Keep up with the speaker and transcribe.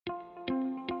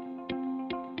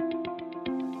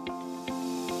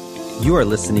You are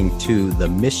listening to the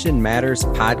Mission Matters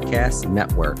Podcast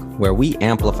Network, where we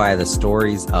amplify the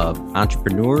stories of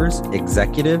entrepreneurs,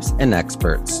 executives, and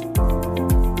experts.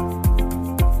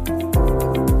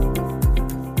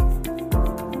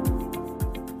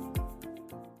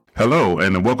 Hello,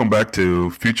 and welcome back to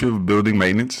Future of Building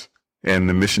Maintenance and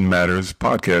the Mission Matters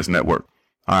Podcast Network.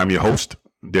 I'm your host,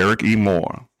 Derek E.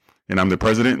 Moore, and I'm the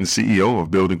president and CEO of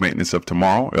Building Maintenance of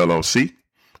Tomorrow, LLC.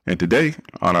 And today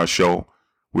on our show,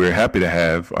 we're happy to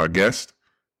have our guest,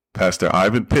 Pastor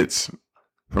Ivan Pitts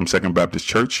from Second Baptist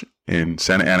Church in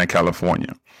Santa Ana,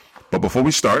 California. But before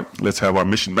we start, let's have our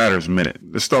Mission Matters minute.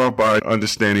 Let's start off by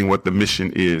understanding what the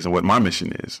mission is and what my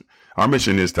mission is. Our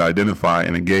mission is to identify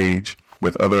and engage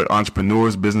with other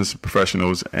entrepreneurs, business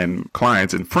professionals, and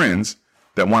clients and friends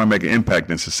that want to make an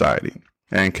impact in society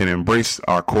and can embrace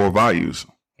our core values,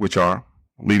 which are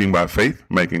leading by faith,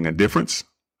 making a difference,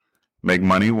 make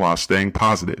money while staying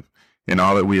positive in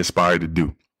all that we aspire to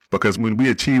do. Because when we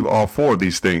achieve all four of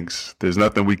these things, there's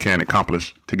nothing we can't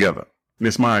accomplish together. And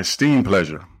it's my esteemed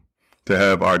pleasure to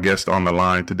have our guest on the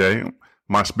line today,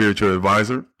 my spiritual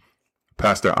advisor,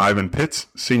 Pastor Ivan Pitts,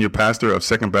 senior pastor of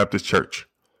Second Baptist Church.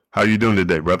 How are you doing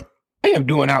today, brother? I am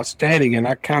doing outstanding, and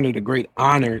I count it a great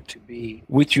honor to be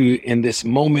with you in this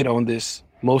moment on this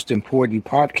most important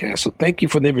podcast. So thank you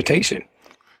for the invitation.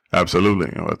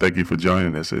 Absolutely. Well, thank you for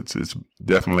joining us. It's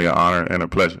definitely an honor and a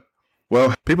pleasure.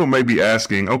 Well, people may be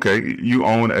asking, okay, you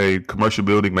own a commercial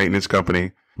building maintenance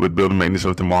company with Building Maintenance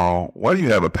of Tomorrow. Why do you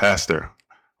have a pastor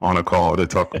on a call to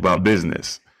talk about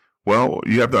business? Well,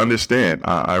 you have to understand,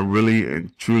 I really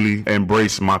and truly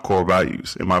embrace my core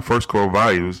values. And my first core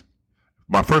value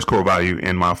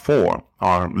and my four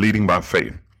are leading by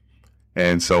faith.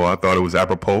 And so I thought it was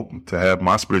apropos to have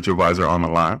my spiritual advisor on the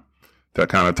line to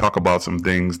kind of talk about some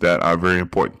things that are very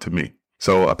important to me.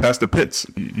 So, Pastor Pitts,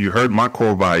 you heard my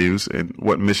core values and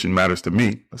what mission matters to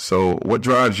me. So what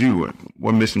drives you and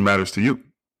what mission matters to you?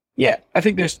 Yeah, I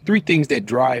think there's three things that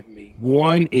drive me.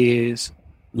 One is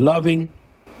loving,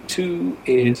 two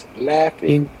is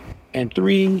laughing, and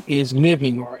three is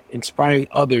living or inspiring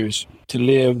others to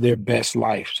live their best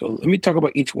life. So let me talk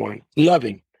about each one.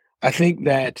 Loving. I think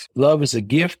that love is a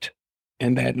gift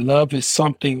and that love is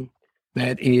something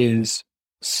that is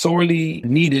sorely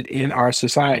needed in our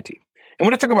society. And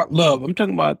when I talk about love, I'm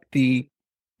talking about the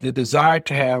desire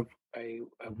to have a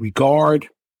regard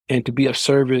and to be of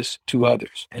service to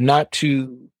others and not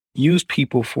to use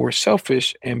people for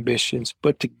selfish ambitions,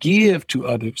 but to give to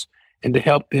others and to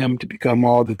help them to become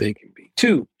all that they can be.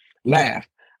 Two, laugh.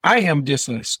 I am just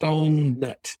a stone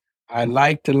nut. I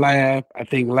like to laugh. I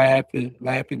think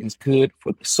laughing is good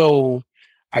for the soul.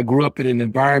 I grew up in an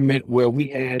environment where we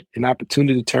had an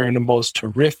opportunity to turn the most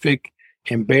terrific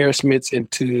embarrassments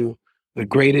into the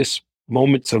greatest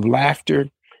moments of laughter.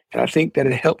 And I think that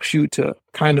it helps you to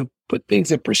kind of put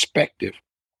things in perspective.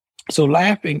 So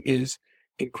laughing is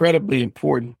incredibly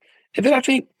important. And then I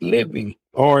think living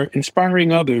or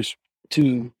inspiring others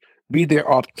to be their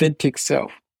authentic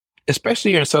self,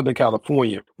 especially here in Southern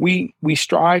California. We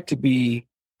strive to be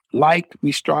liked.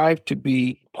 We strive to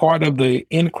be part of the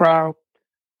in crowd.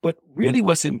 But really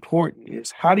what's important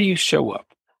is how do you show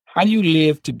up? How do you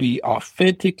live to be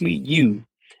authentically you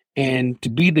and to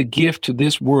be the gift to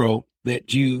this world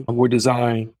that you were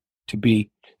designed to be?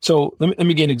 So let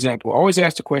me give an example. I always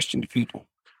ask the question to people,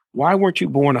 why weren't you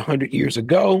born 100 years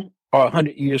ago or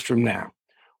 100 years from now?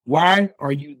 Why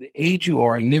are you the age you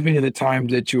are and living in the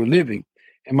times that you're living?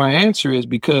 And my answer is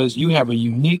because you have a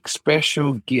unique,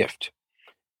 special gift,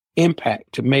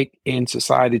 impact to make in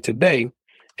society today.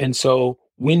 And so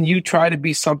when you try to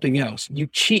be something else, you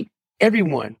cheat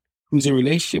everyone who's in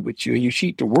relationship with you, and you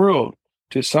cheat the world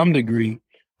to some degree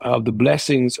of the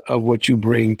blessings of what you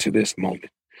bring to this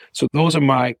moment. So those are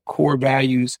my core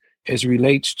values as it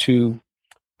relates to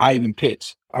Ivan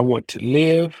Pitts. I want to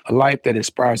live a life that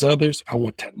inspires others. I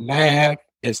want to laugh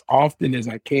as often as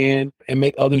I can and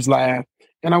make others laugh.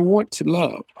 And I want to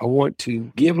love. I want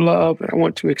to give love, and I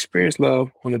want to experience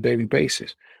love on a daily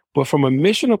basis. But from a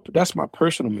mission, that's my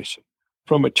personal mission.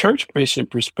 From a church mission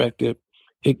perspective,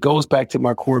 it goes back to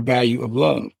my core value of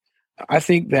love. I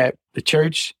think that the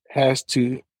church has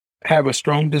to have a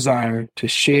strong desire to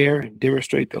share and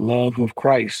demonstrate the love of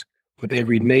Christ with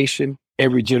every nation,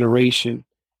 every generation,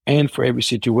 and for every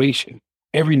situation,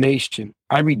 every nation.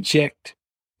 I reject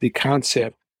the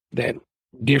concept that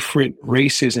different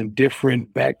races and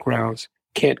different backgrounds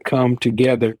can't come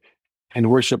together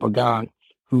and worship a God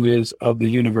who is of the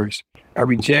universe. I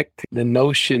reject the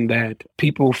notion that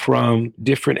people from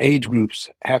different age groups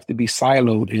have to be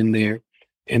siloed in their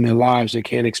lives. They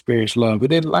can't experience love. But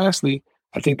then lastly,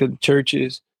 I think that the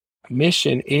churches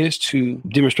mission is to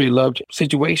demonstrate love to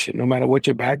situation, no matter what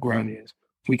your background is.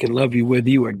 We can love you whether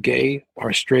you are gay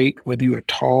or straight, whether you are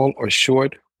tall or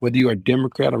short, whether you are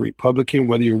Democrat or Republican,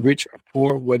 whether you're rich or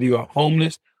poor, whether you are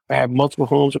homeless or have multiple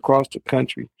homes across the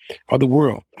country or the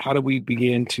world. How do we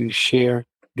begin to share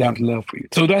God's love for you?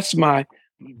 So that's my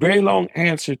very long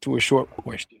answer to a short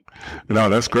question. No,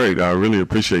 that's great. I really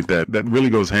appreciate that. That really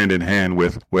goes hand in hand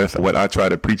with what I try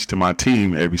to preach to my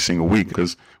team every single week,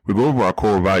 because we go over our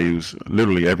core values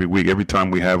literally every week. Every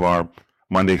time we have our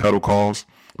Monday huddle calls,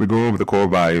 we go over the core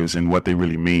values and what they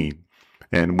really mean.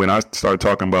 And when I start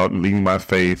talking about leading by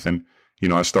faith, and,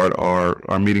 I start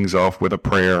our meetings off with a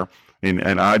prayer,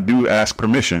 and I do ask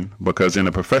permission, because in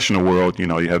a professional world, you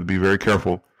have to be very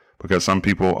careful, because some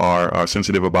people are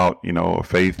sensitive about,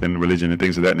 faith and religion and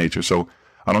things of that nature. So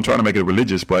I don't try to make it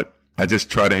religious, but I just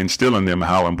try to instill in them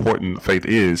how important faith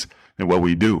is in what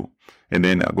we do. And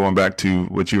then going back to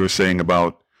what you were saying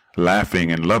about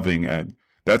laughing and loving, and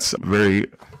that's very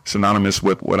synonymous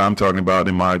with what I'm talking about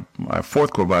in my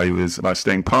fourth core value, is by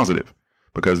staying positive,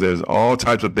 because there's all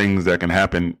types of things that can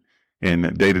happen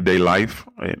in day-to-day life,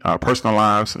 in our personal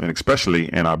lives, and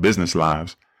especially in our business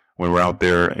lives, when we're out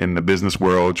there in the business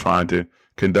world trying to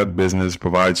conduct business,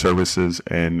 provide services,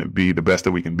 and be the best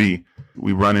that we can be.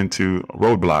 We run into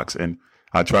roadblocks, and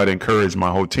I try to encourage my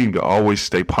whole team to always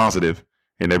stay positive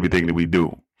in everything that we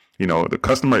do. The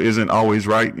customer isn't always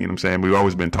right. You know what I'm saying? We've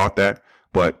always been taught that,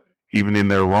 but even in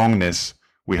their wrongness,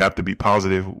 we have to be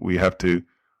positive. We have to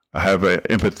have an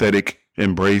empathetic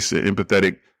embrace, an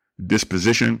empathetic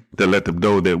disposition to let them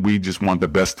know that we just want the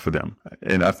best for them.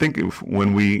 And I think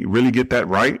when we really get that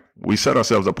right, we set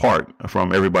ourselves apart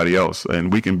from everybody else,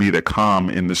 and we can be the calm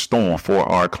in the storm for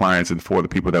our clients and for the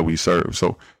people that we serve.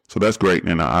 So that's great.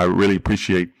 And I really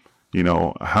appreciate,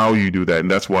 how you do that. And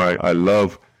that's why I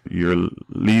love your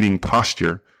leading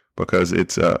posture, because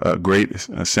it's a great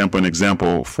sample and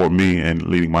example for me in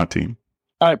leading my team.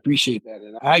 I appreciate that.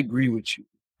 And I agree with you.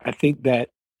 I think that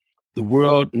the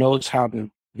world knows how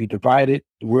to be divided.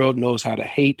 The world knows how to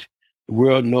hate. The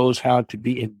world knows how to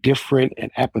be indifferent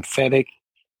and apathetic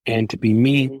and to be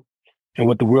mean. And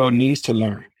what the world needs to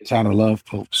learn is how to love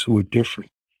folks who are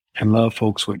different, and love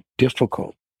folks who are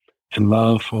difficult, and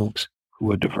love folks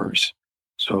who are diverse.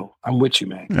 So I'm with you,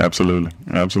 man. Absolutely.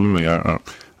 Absolutely. I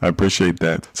appreciate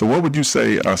that. So what would you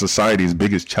say our society's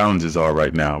biggest challenges are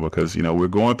right now? Because, we're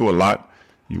going through a lot.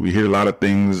 We hear a lot of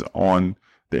things on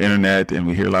the internet, and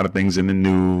we hear a lot of things in the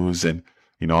news, and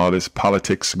all this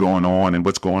politics going on and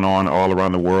what's going on all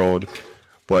around the world.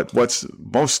 But what's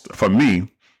most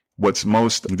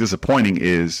disappointing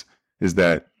is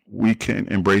that we can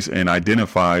embrace and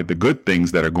identify the good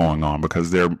things that are going on, because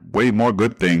there are way more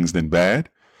good things than bad.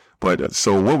 But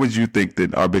so what would you think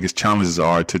that our biggest challenges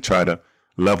are to try to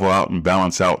level out and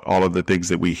balance out all of the things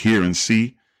that we hear and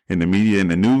see in the media and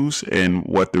the news, and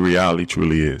what the reality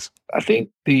truly is? I think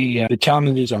the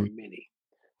challenges are many.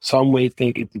 Some may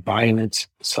think it's violence.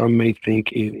 Some may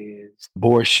think it is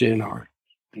abortion, or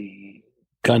the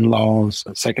gun laws,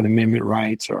 Second Amendment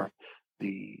rights, or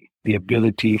the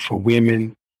ability for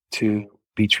women to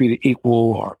be treated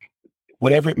equal, or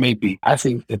whatever it may be. I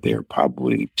think that there are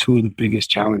probably two of the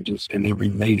biggest challenges, and they're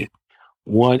related.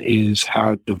 One is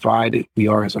how divided we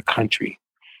are as a country,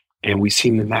 and we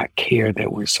seem to not care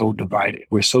that we're so divided.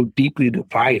 We're so deeply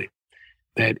divided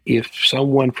that if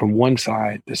someone from one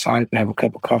side decides to have a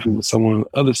cup of coffee with someone on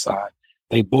the other side,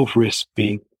 they both risk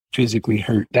being physically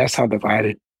hurt. That's how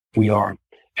divided we are.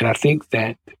 And I think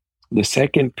that the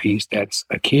second piece that's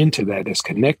akin to that, that's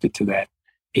connected to that,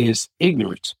 is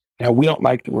ignorance. Now, we don't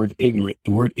like the word ignorant.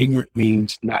 The word ignorant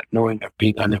means not knowing or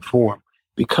being uninformed.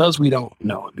 Because we don't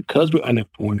know, because we're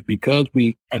uninformed, because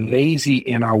we are lazy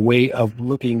in our way of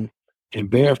looking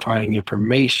and verifying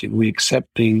information, we accept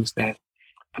things that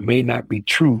may not be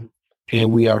true,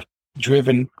 and we are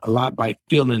driven a lot by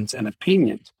feelings and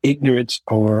opinions. Ignorance,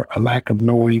 or a lack of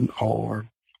knowing, or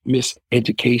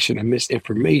miseducation and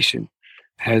misinformation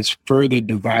has further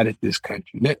divided this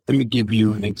country. Let me give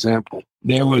you an example.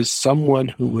 There was someone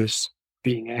who was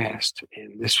being asked,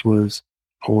 and this was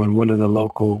on one of the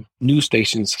local news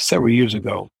stations several years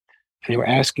ago. They were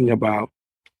asking about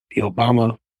the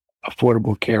Obama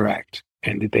Affordable Care Act,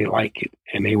 and did they like it?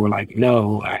 And they were like,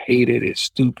 no, I hate it. It's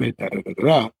stupid. Da, da, da, da,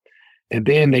 da. And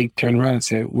then they turned around and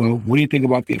said, well, what do you think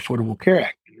about the Affordable Care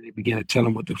Act? And they began to tell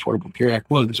them what the Affordable Care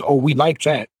Act was. They said, oh, we like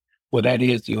that. Well, that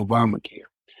is the Obamacare.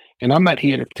 And I'm not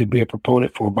here to be a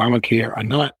proponent for Obamacare or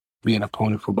not be an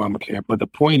opponent for Obamacare. But the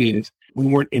point is, we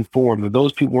weren't informed, or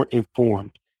those people weren't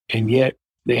informed. And yet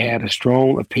they had a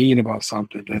strong opinion about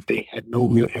something that they had no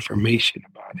real information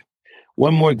about it.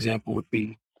 One more example would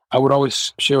be I would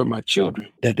always share with my children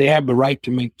that they have the right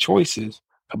to make choices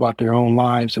about their own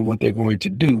lives and what they're going to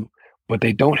do, but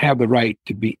they don't have the right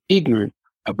to be ignorant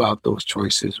about those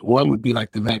choices. One would be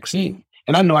like the vaccine.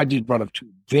 And I know I just brought up two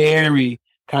very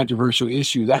controversial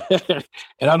issues. And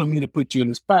I don't mean to put you in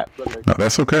the spot. But no,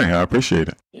 that's okay. I appreciate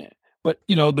it. Yeah. But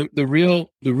the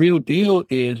real deal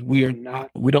is we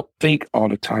don't think all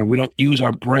the time. We don't use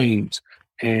our brains.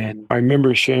 And I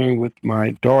remember sharing with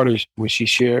my daughters when she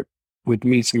shared with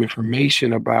me some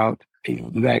information about the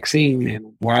vaccine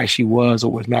and why she was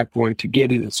or was not going to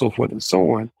get it and so forth and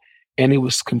so on. And it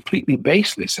was completely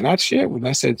baseless. And I shared with her,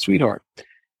 I said, sweetheart,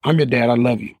 I'm your dad. I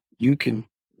love you. You can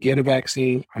get a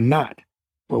vaccine or not.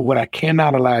 But what I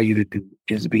cannot allow you to do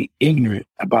is be ignorant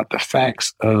about the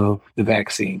facts of the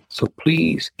vaccine. So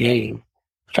please gain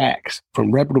facts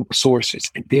from reputable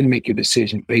sources and then make your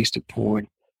decision based upon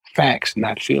facts,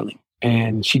 not feeling.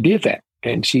 And she did that.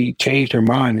 And she changed her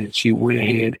mind and she went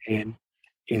ahead and,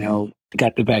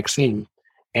 got the vaccine.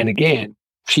 And again,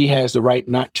 she has the right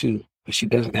not to, but she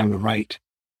doesn't have the right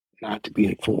not to be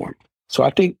informed. So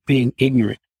I think being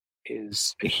ignorant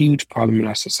is a huge problem in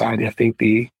our society. I think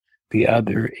the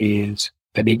other is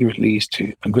that ignorance leads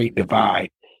to a great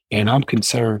divide. And I'm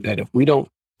concerned that if we don't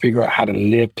figure out how to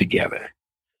live together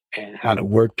and how to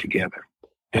work together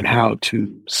and how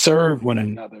to serve one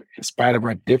another in spite of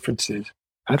our differences,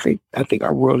 I think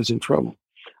our world is in trouble.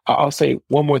 I'll say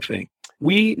one more thing.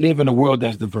 We live in a world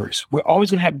that's diverse. We're always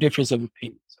going to have difference of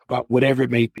opinions about whatever it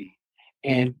may be.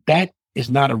 And that is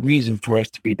not a reason for us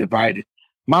to be divided.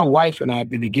 My wife and I have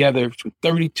been together for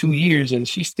 32 years, and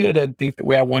she still doesn't think the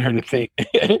way I want her to think.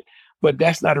 But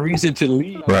that's not a reason to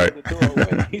leave. Right.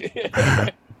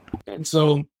 And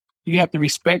so you have to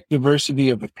respect diversity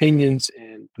of opinions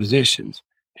and positions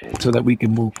so that we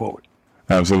can move forward.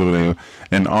 Absolutely.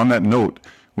 And on that note,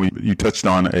 you touched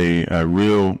on a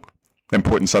real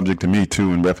important subject to me,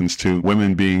 too, in reference to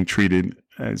women being treated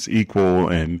as equal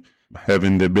and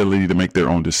having the ability to make their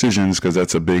own decisions, because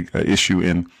that's a big issue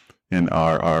in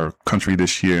our country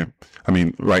this year. I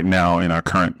mean, right now in our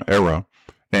current era.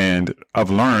 And I've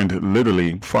learned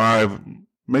literally 5,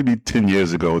 maybe 10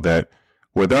 years ago that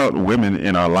without women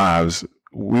in our lives,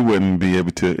 we wouldn't be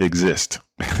able to exist.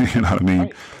 You know what I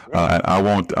mean? Right. I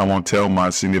won't tell my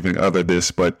significant other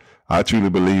this, but I truly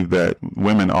believe that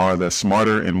women are the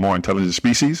smarter and more intelligent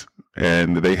species,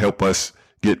 and they help us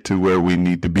get to where we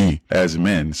need to be as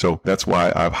men. So that's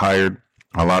why I've hired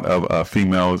a lot of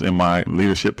females in my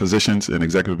leadership positions and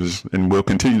executive positions, and will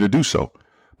continue to do so,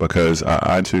 because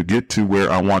to get to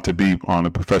where I want to be on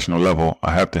a professional level,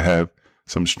 I have to have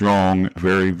some strong,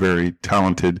 very, very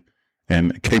talented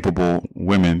and capable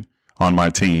women on my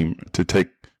team to take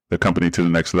the company to the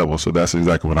next level. So that's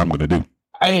exactly what I'm going to do.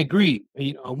 I agree.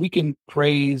 We can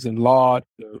praise and laud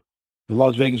the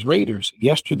Las Vegas Raiders.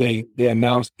 Yesterday, they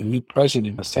announced the new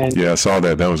president of San Diego. Yeah, I saw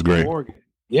that. That was great. Oregon.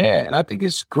 Yeah, and I think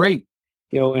it's great.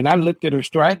 And I looked at her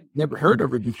story. I'd never heard of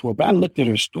her before, but I looked at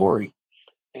her story,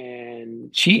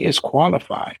 and she is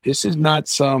qualified. This is not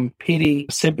some pity,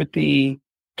 sympathy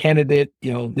candidate.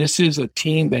 This is a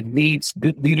team that needs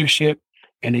good leadership,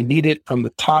 and they need it from the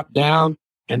top down.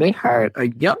 And they hired a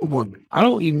young woman. I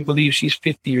don't even believe she's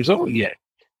 50 years old yet.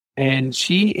 And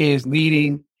she is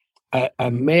leading a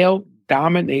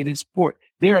male-dominated sport.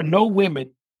 There are no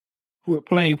women who are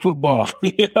playing football.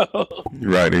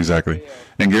 Right, exactly.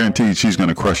 And guaranteed she's going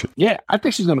to crush it. Yeah, I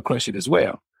think she's going to crush it as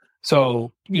well.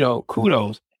 So,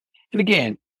 kudos. And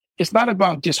again, it's not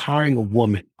about just hiring a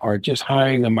woman or just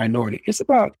hiring a minority. It's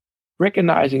about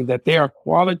recognizing that there are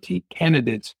quality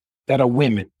candidates that are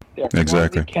women. There are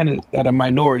exactly. Candidates that are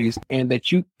minorities, and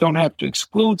that you don't have to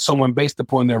exclude someone based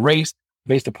upon their race,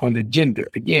 based upon their gender.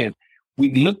 Again,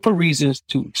 we look for reasons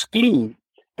to exclude.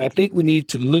 I think we need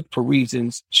to look for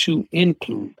reasons to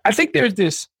include. I think there's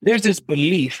this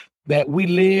belief that we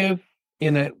live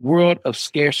in a world of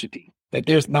scarcity, that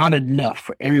there's not enough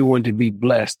for everyone to be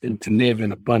blessed and to live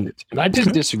in abundance. And I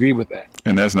just disagree with that.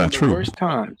 And that's not true. Worst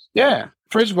times. Yeah.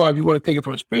 First of all, if you want to take it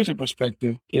from a spiritual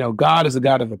perspective, God is a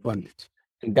God of abundance.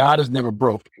 And God is never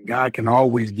broke. And God can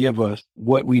always give us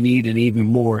what we need and even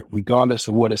more, regardless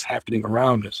of what is happening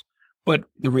around us. But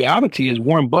the reality is,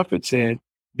 Warren Buffett said,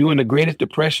 during the Greatest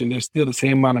Depression, there's still the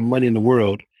same amount of money in the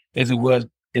world as it was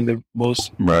in the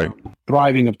most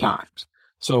thriving of times.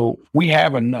 So we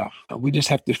have enough. We just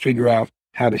have to figure out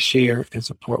how to share and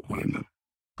support one another.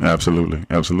 Absolutely.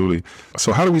 Absolutely.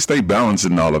 So how do we stay balanced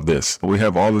in all of this? We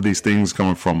have all of these things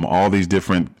coming from all these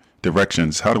different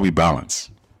directions. How do we balance?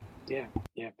 Yeah.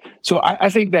 So I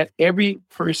think that every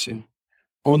person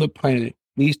on the planet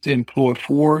needs to employ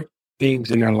 4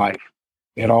 things in their life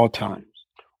at all times.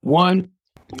 One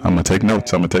I'm going to take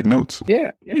notes.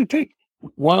 Yeah.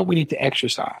 One, we need to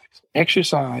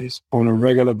exercise on a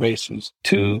regular basis.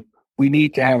 Two, we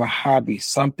need to have a hobby,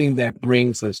 something that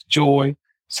brings us joy,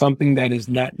 something that is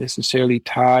not necessarily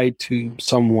tied to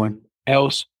someone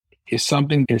else. It's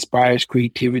something that inspires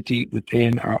creativity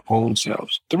within our own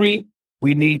selves. Three,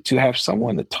 we need to have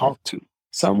someone to talk to,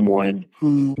 someone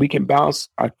who we can bounce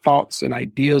our thoughts and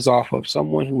ideas off of,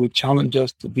 someone who would challenge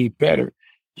us to be better.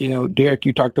 You know, Derek,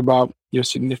 you talked about your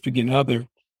significant other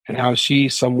and how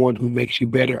she's someone who makes you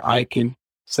better. I can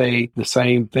say the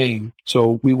same thing.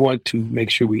 So we want to make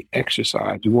sure we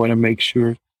exercise. We want to make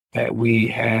sure that we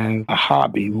have a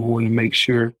hobby. We want to make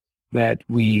sure that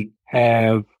we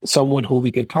have someone who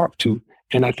we can talk to.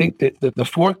 And I think that the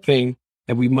fourth thing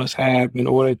that we must have in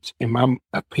order, in my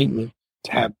opinion,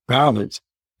 to have balance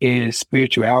is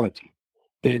spirituality.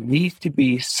 There needs to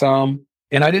be some,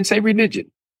 and I didn't say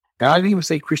religion. I didn't even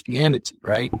say Christianity,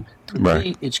 right? To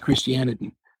me, it's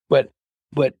Christianity.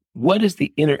 But what is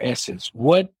the inner essence?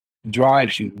 What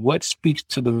drives you? What speaks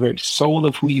to the very soul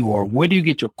of who you are? Where do you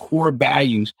get your core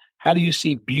values? How do you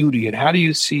see beauty? And how do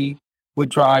you see what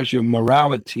drives your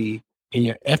morality and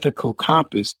your ethical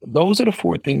compass? Those are the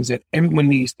four things that everyone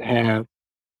needs to have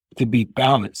to be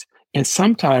balanced. And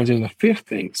sometimes there's a fifth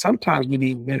thing. Sometimes we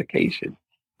need medication,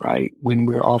 right? When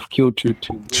we're off kilter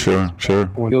Sure.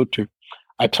 Kilter.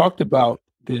 I talked about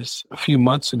this a few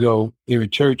months ago here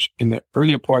at church in the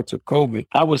earlier parts of COVID.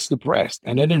 I was depressed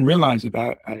and I didn't realize it.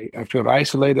 I felt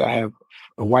isolated. I have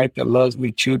a wife that loves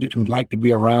me, children who like to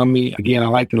be around me. Again, I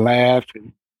like to laugh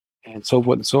and so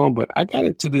forth and so on. But I got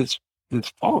into this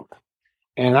funk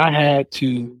and I had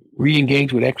to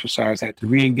re-engage with exercise. I had to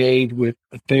re-engage with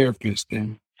a therapist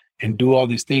and do all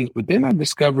these things. But then I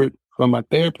discovered from my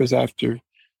therapist, after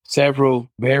several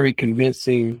very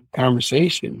convincing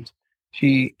conversations,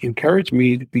 she encouraged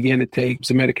me to begin to take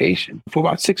some medication for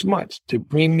about 6 months to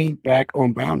bring me back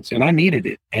on balance. And I needed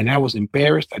it. And I was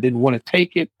embarrassed. I didn't want to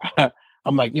take it.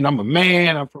 I'm like, I'm a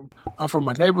man. I'm from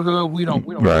my neighborhood. We don't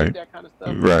right. do that kind of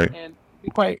stuff. Right. And to be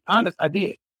quite honest, I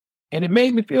did. And it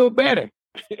made me feel better.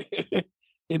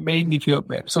 It made me feel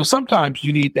better. So sometimes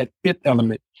you need that fifth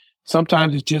element.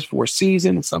 Sometimes it's just for a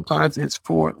season. And sometimes it's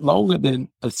for longer than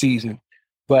a season.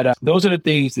 But those are the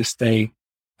things that stay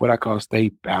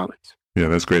balanced. Yeah,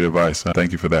 that's great advice.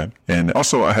 Thank you for that. And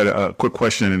also, I had a quick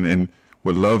question and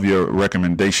would love your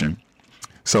recommendation.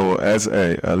 So as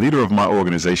a leader of my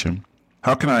organization,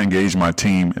 how can I engage my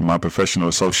team and my professional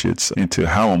associates into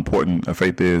how important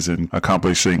faith is in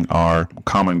accomplishing our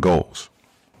common goals?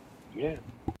 Yeah.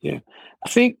 I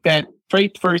think that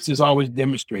faith first is always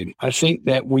demonstrated. I think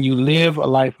that when you live a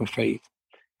life of faith,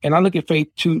 and I look at faith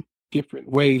two different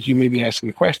ways, you may be asking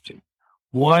the question.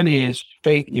 One is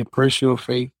faith, your personal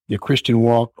faith, your Christian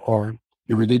walk, or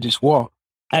your religious walk.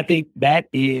 I think that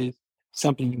is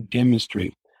something you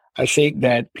demonstrate. I think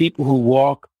that people who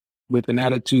walk with an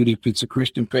attitude, if it's a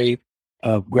Christian faith,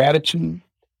 of gratitude,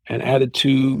 an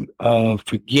attitude of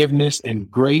forgiveness and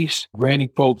grace, granting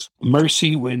folks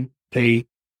mercy when they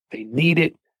need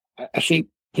it. I think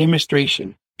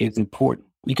demonstration is important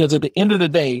because at the end of the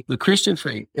day, the Christian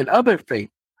faith and other faith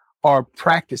are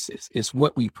practices. It's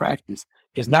what we practice.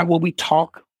 It's not what we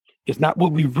talk. It's not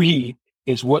what we read.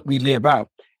 It's what we live out.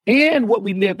 And what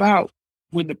we live out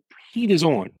when the heat is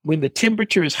on, when the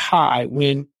temperature is high,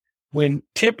 when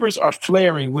tempers are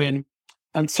flaring, when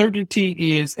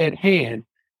uncertainty is at hand,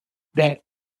 that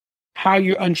how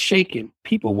you're unshaken.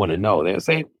 People want to know. They'll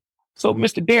say, so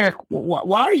Mr. Derek,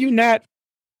 why are you not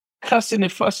cussing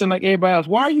and fussing like everybody else?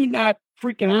 Why are you not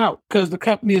freaking out because the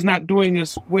company is not doing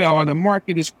as well, or the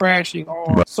market is crashing,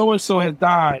 or so-and-so has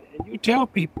died? And you tell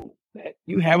people that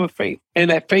you have a faith, and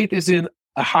that faith is in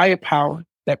a higher power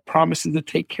that promises to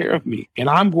take care of me. And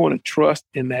I'm going to trust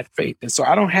in that faith. And so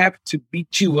I don't have to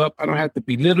beat you up. I don't have to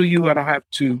belittle you. I don't have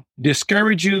to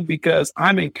discourage you, because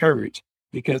I'm encouraged,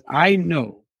 because I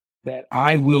know that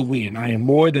I will win. I am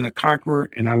more than a conqueror,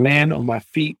 and I land on my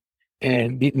feet.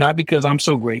 And not because I'm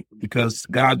so great, but because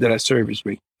God that I serve is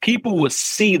great. People will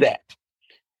see that,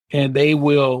 and they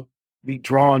will be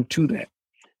drawn to that.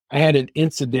 I had an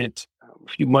incident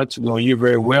a few months ago, and you're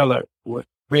very well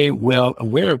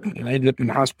aware of it. And I ended up in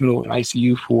the hospital in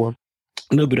ICU for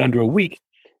a little bit under a week.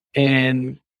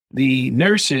 And the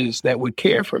nurses that would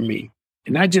care for me,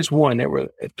 and not just one, there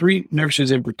were 3 nurses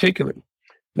in particular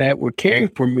that were caring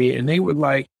for me. And they were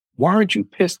like, why aren't you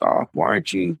pissed off? Why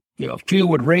aren't you, filled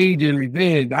with rage and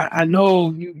revenge? I know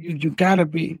you gotta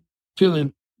be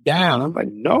feeling down. I'm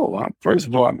like, no, first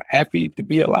of all, I'm happy to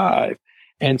be alive.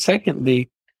 And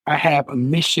secondly, I have a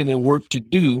mission and work to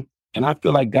do. And I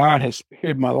feel like God has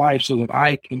spared my life so that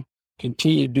I can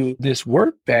continue to do this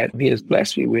work that he has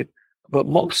blessed me with. But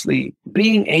mostly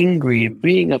being angry and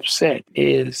being upset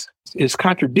is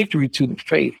contradictory to the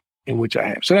faith in which I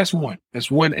have. So that's one.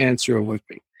 That's one answer of what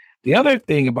faith. The other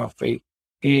thing about faith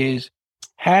is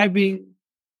having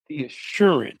the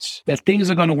assurance that things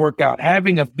are going to work out,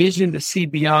 having a vision to see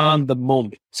beyond the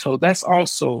moment. So that's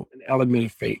also an element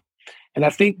of faith. And I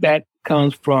think that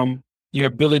comes from your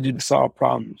ability to solve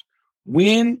problems.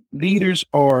 When leaders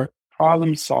are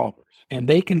problem solvers and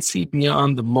they can see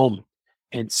beyond the moment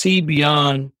and see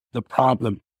beyond the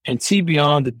problem and see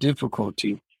beyond the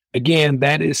difficulty, again,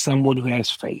 that is someone who has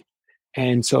faith.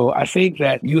 And so I think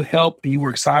that you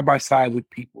work side by side with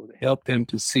people to help them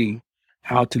to see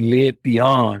how to live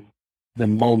beyond the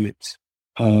moments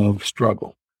of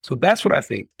struggle. So that's what I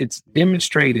think. It's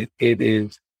demonstrated. It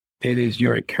is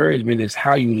your encouragement is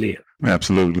how you live.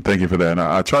 Absolutely. Thank you for that. And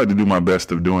I try to do my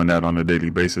best of doing that on a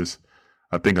daily basis.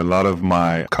 I think a lot of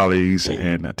my colleagues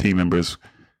and team members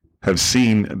have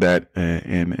seen that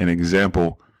in an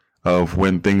example of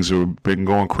when things have been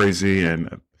going crazy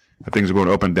and things are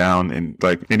going up and down, and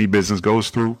like any business goes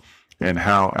through, and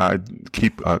how I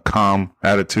keep a calm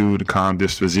attitude, a calm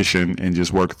disposition, and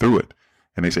just work through it.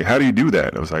 And they say, how do you do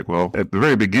that? I was like, well, at the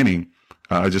very beginning,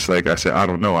 just like I said, I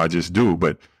don't know, I just do.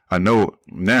 But I know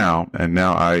now, and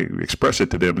now I express it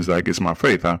to them. It's like, it's my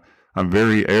faith. I'm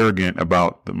very arrogant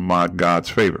about my God's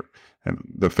favor and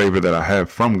the favor that I have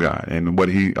from God and what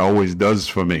he always does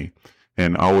for me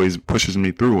and always pushes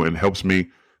me through and helps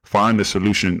me find the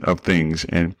solution of things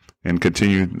and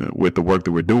continue with the work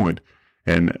that we're doing.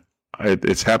 And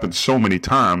it's happened so many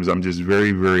times. I'm just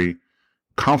very, very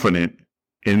confident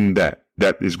in that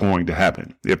is going to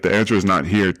happen. If the answer is not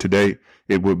here today,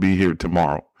 it will be here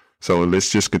tomorrow. So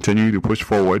let's just continue to push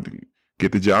forward,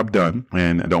 get the job done,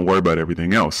 and don't worry about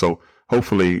everything else. So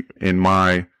hopefully in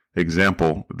my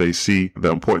example, they see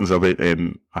the importance of it,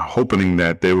 and I'm hoping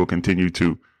that they will continue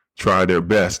to try their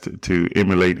best to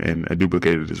emulate and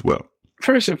duplicate it as well.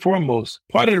 First and foremost,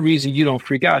 part of the reason you don't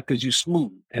freak out because you're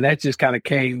smooth, and that just kind of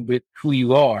came with who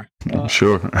you are.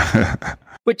 Sure.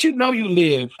 But you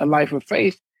live a life of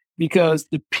faith because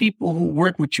the people who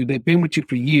work with you, they've been with you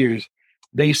for years.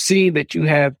 They've seen that you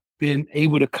have been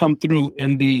able to come through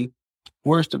in the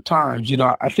worst of times.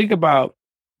 I think about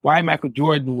why Michael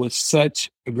Jordan was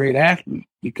such a great athlete,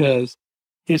 because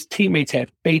his teammates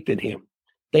had faith in him.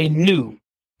 They knew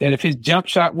that if his jump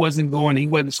shot wasn't going, he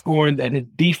wasn't scoring, that his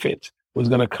defense was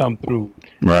going to come through.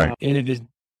 Right. And if his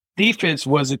defense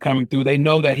wasn't coming through, they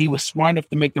know that he was smart enough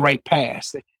to make the right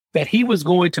pass, that he was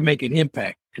going to make an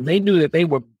impact. And they knew that they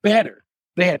were better.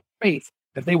 They had faith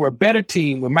that they were a better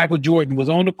team when Michael Jordan was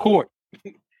on the court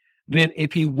than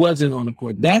if he wasn't on the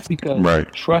court. That's because they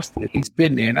trusted he's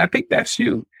been there. And I think that's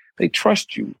you. They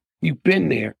trust you. You've been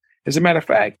there. As a matter of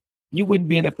fact, you wouldn't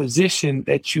be in a position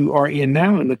that you are in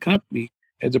now in the company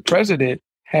as a president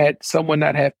had someone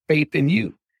not have faith in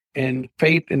you and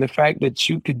faith in the fact that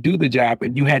you could do the job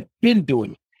and you had been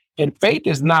doing it. And faith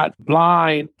is not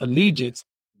blind allegiance.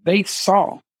 They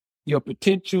saw your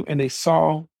potential and they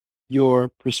saw your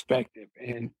perspective.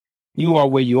 And you are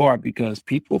where you are because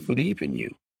people believe in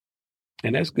you.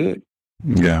 And that's good.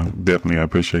 Yeah, definitely. I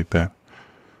appreciate that.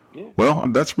 Yeah. Well,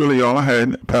 that's really all I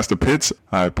had. Pastor Pitts,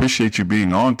 I appreciate you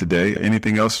being on today.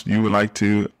 Anything else you would like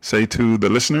to say to the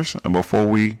listeners before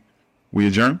we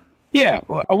adjourn? Yeah,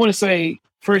 well, I want to say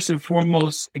first and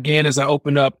foremost, again, as I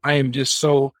open up, I am just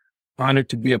so honored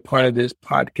to be a part of this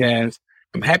podcast.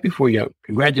 I'm happy for you.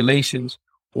 Congratulations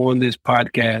on this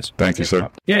podcast. Thank you, sir.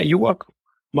 Yeah, you're welcome.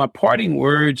 My parting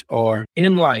words are,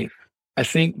 in life, I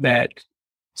think that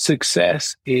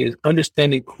success is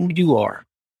understanding who you are,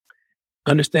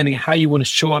 understanding how you want to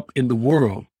show up in the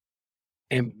world,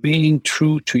 and being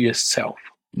true to yourself,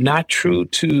 not true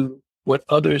to what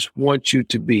others want you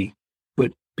to be,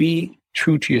 but be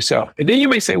true to yourself. And then you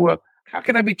may say, well, how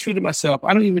can I be true to myself?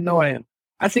 I don't even know I am.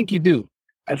 I think you do.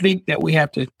 I think that we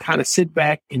have to kind of sit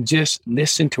back and just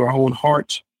listen to our own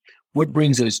hearts. What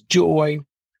brings us joy?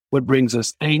 What brings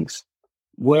us angst?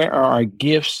 Where are our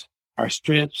gifts, our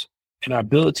strengths, and our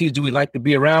abilities? Do we like to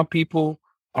be around people?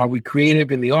 Are we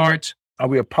creative in the arts? Are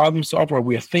we a problem solver? Are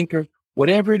we a thinker?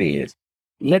 Whatever it is,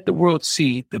 let the world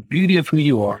see the beauty of who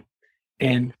you are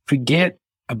and forget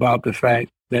about the fact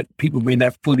that people may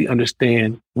not fully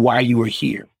understand why you are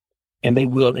here, and they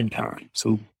will in time.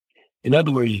 So in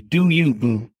other words, do you,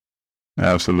 boo.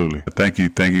 Absolutely. Thank you.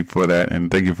 Thank you for that. And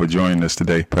thank you for joining us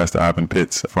today, Pastor Ivan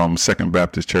Pitts from Second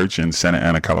Baptist Church in Santa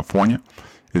Ana, California.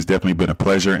 It's definitely been a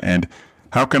pleasure. And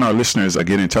how can our listeners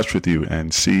get in touch with you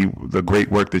and see the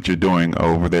great work that you're doing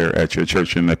over there at your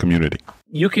church in the community?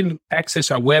 You can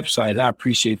access our website. I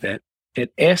appreciate that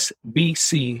at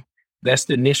sbcbaptist.org. That's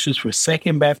the initials for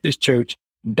Second Baptist Church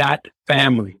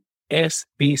 .family,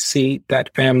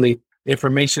 SBC.family.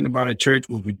 Information about our church,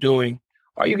 what we're doing.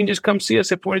 Or you can just come see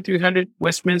us at 4300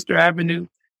 Westminster Avenue,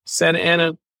 Santa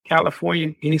Ana,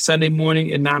 California, any Sunday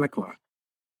morning at 9:00.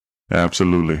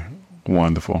 Absolutely.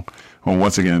 Wonderful. Well,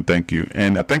 once again, thank you.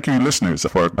 And thank you, listeners,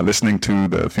 for listening to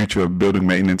the Future of Building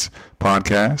Maintenance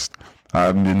podcast.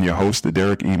 I've been your host,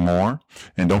 Derek E. Moore.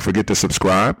 And don't forget to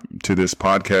subscribe to this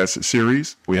podcast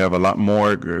series. We have a lot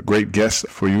more great guests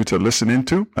for you to listen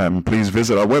into. Please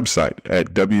visit our website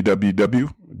at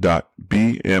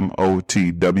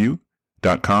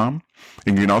www.bmotw.com.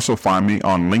 And you can also find me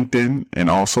on LinkedIn and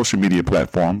all social media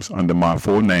platforms under my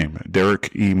full name, Derek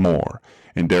E. Moore.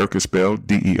 And Derek is spelled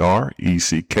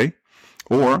D-E-R-E-C-K,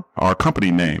 or our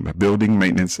company name, Building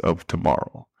Maintenance of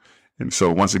Tomorrow. And so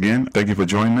once again, thank you for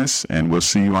joining us, and we'll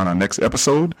see you on our next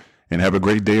episode. And have a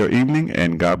great day or evening,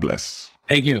 and God bless.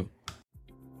 Thank you.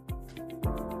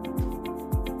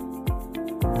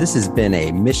 This has been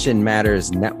a Mission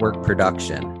Matters Network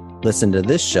production. Listen to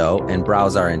this show and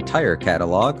browse our entire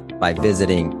catalog by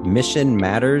visiting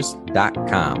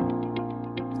missionmatters.com.